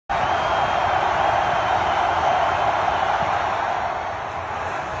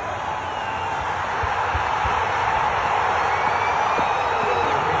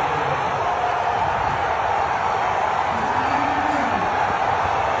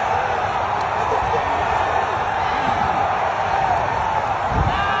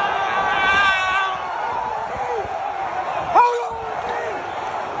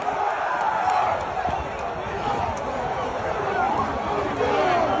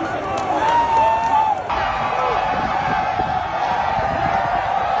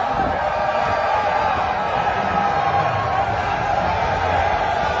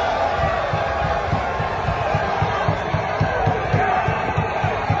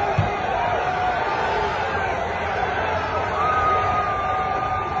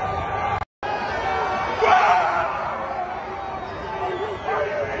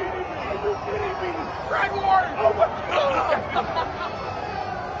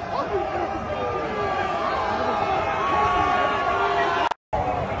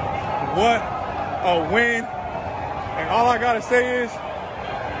What a win. And all I gotta say is,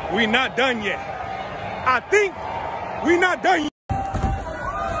 we not done yet. I think we not done yet.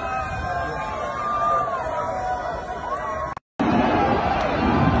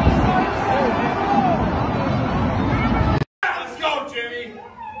 Let's go, Jimmy.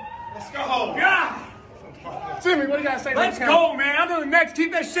 Let's go. God. Jimmy, what do you gotta say? Let's go, man. I'm doing the next.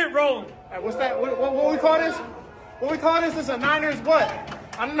 Keep that shit rolling. Hey, what's that? What we call this? What we call this? This a Niners what?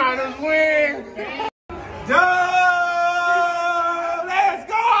 A Niners win. Let's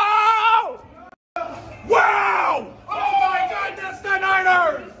go! Wow! Oh my God, that's the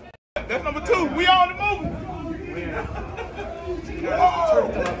Niners! That's number 2. We on the move.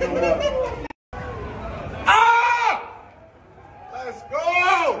 Ah! Let's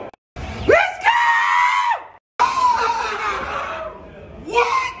go! Let's go!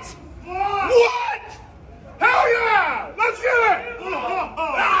 What? What? Hell yeah! Let's get it!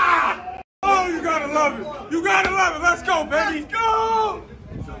 Ah! Oh, you gotta love it. You gotta love it. Let's go, baby. Let's go!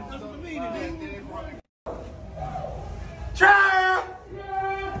 Try!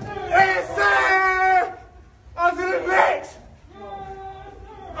 Inside! On to the next!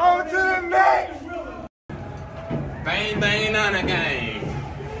 On to the next! Bang, bang, on the game.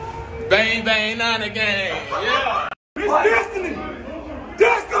 Bang, bang, on the game. Yeah. It's destiny!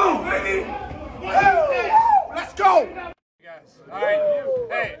 Destiny, baby! Let's go! Guys, all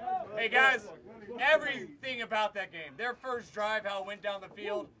right. Hey guys, everything about that game. Their first drive, how it went down the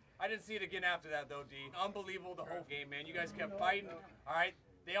field. I didn't see it again after that though, D. Unbelievable the whole game, man. You guys kept fighting. All right.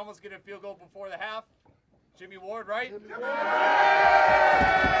 They almost get a field goal before the half. Jimmy Ward, right?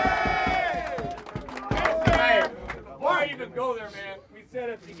 Hey, why even go there, man? We said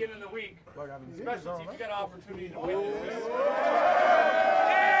at the beginning of the week, special teams, you got an opportunity to win this.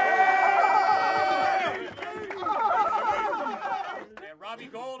 And Robbie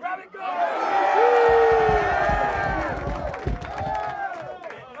Gold. Robbie Gold!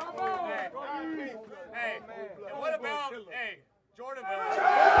 Hey, and what about, Jordan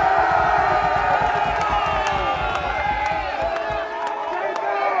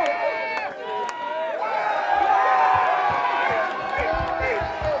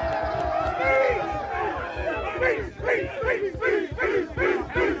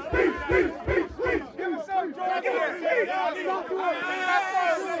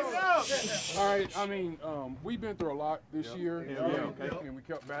All right, I mean, we've been through a lot this year, and we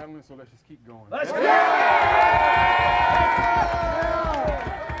kept battling, so let's just keep going. Let's go!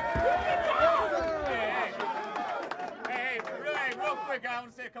 Hey, real quick, I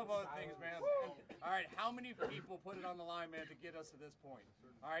want to say a couple other things, man. All right, how many people put it on the line, man, to get us to this point?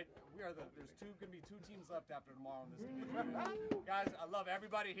 All right, there's gonna be 2 teams left after tomorrow in this division. Guys, I love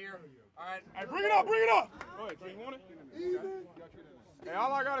everybody here. All right. Hey, bring it up, bring it up. Go ahead, you want it? Hey,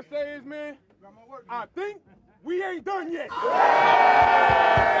 all I gotta say is, man, I think we ain't done yet. Hey,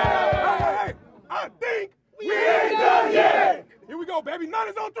 I think we ain't done yet. Here we go, baby.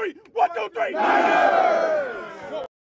 Niners on 3. 1, 2, 3. Niners!